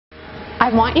I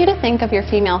want you to think of your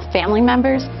female family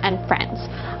members and friends.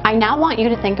 I now want you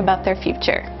to think about their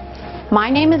future. My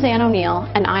name is Ann O'Neill,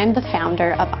 and I am the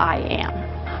founder of I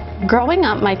Am. Growing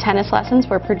up, my tennis lessons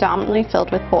were predominantly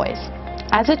filled with boys.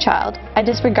 As a child, I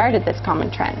disregarded this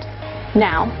common trend.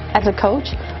 Now, as a coach,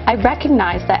 I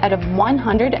recognize that out of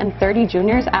 130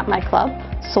 juniors at my club,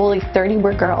 solely 30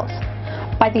 were girls.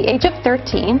 By the age of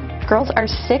 13, girls are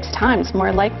 6 times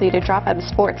more likely to drop out of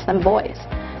sports than boys.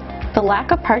 The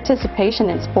lack of participation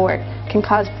in sport can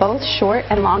cause both short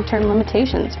and long-term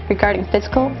limitations regarding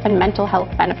physical and mental health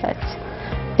benefits.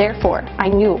 Therefore, I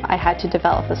knew I had to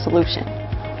develop a solution.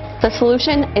 The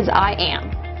solution is I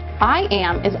Am. I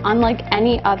Am is unlike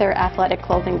any other athletic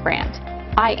clothing brand.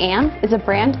 I Am is a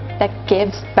brand that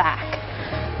gives back.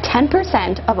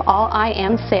 10% of all I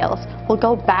Am sales will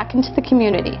go back into the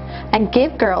community and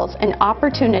give girls an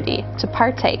opportunity to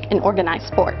partake in organized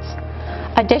sports.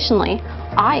 Additionally,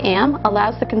 I Am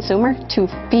allows the consumer to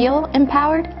feel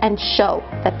empowered and show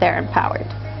that they're empowered.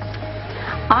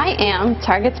 I Am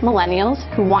targets millennials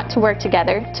who want to work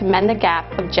together to mend the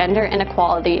gap of gender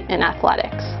inequality in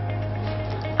athletics.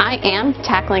 I Am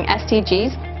tackling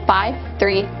SDGs 5,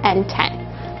 3, and 10.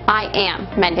 I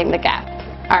am mending the gap.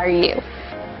 Are you?